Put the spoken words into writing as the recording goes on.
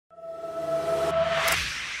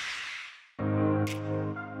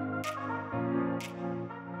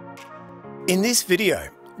In this video,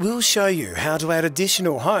 we'll show you how to add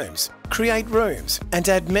additional homes, create rooms, and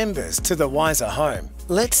add members to the Wiser home.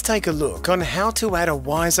 Let's take a look on how to add a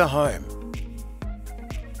Wiser home.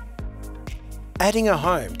 Adding a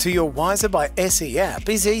home to your Wiser by SE app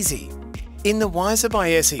is easy. In the Wiser by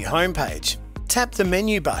SE homepage, tap the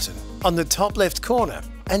menu button on the top left corner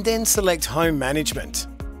and then select Home Management.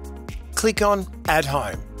 Click on Add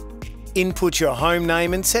Home. Input your home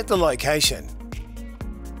name and set the location.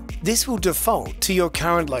 This will default to your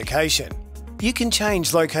current location. You can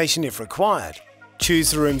change location if required,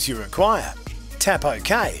 choose the rooms you require, tap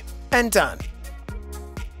OK, and done.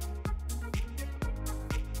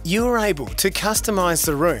 You are able to customize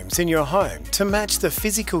the rooms in your home to match the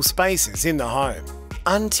physical spaces in the home.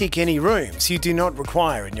 Untick any rooms you do not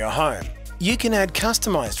require in your home. You can add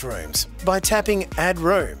customized rooms by tapping Add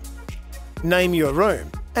Room. Name your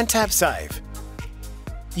room and tap Save.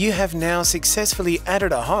 You have now successfully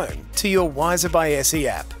added a home to your Wiser by SE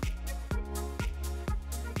app.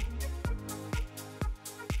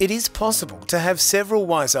 It is possible to have several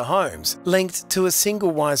Wiser homes linked to a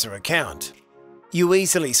single Wiser account. You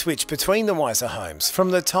easily switch between the Wiser homes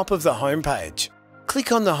from the top of the home page.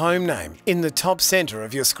 Click on the home name in the top center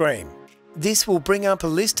of your screen. This will bring up a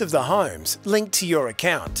list of the homes linked to your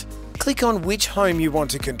account. Click on which home you want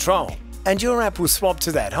to control, and your app will swap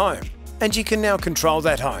to that home, and you can now control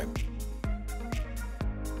that home.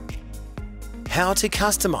 How to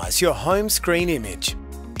customize your home screen image.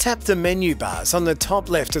 Tap the menu bars on the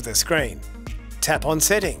top left of the screen. Tap on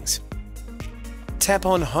Settings. Tap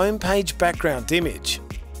on Homepage Background Image.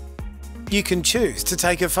 You can choose to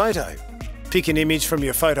take a photo, pick an image from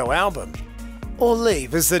your photo album, or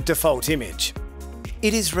leave as the default image.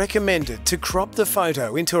 It is recommended to crop the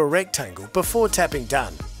photo into a rectangle before tapping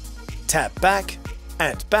Done. Tap Back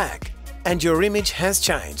and Back, and your image has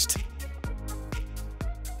changed.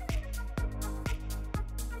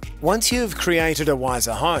 Once you have created a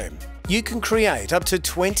Wiser home, you can create up to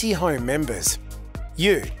 20 home members.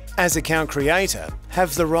 You, as account creator,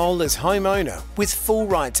 have the role as homeowner with full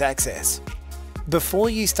rights access.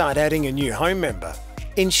 Before you start adding a new home member,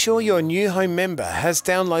 ensure your new home member has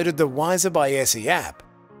downloaded the Wiser by SE app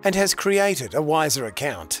and has created a Wiser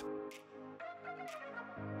account.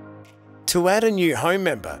 To add a new home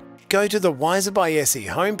member, go to the Wiser by SE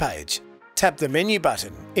homepage, tap the menu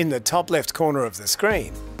button in the top left corner of the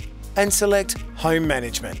screen, and select Home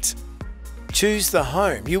Management. Choose the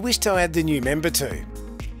home you wish to add the new member to.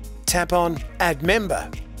 Tap on Add Member.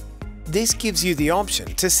 This gives you the option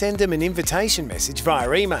to send them an invitation message via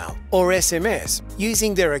email or SMS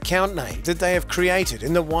using their account name that they have created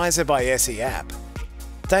in the Wiser by SE app.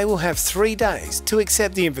 They will have 3 days to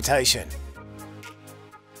accept the invitation.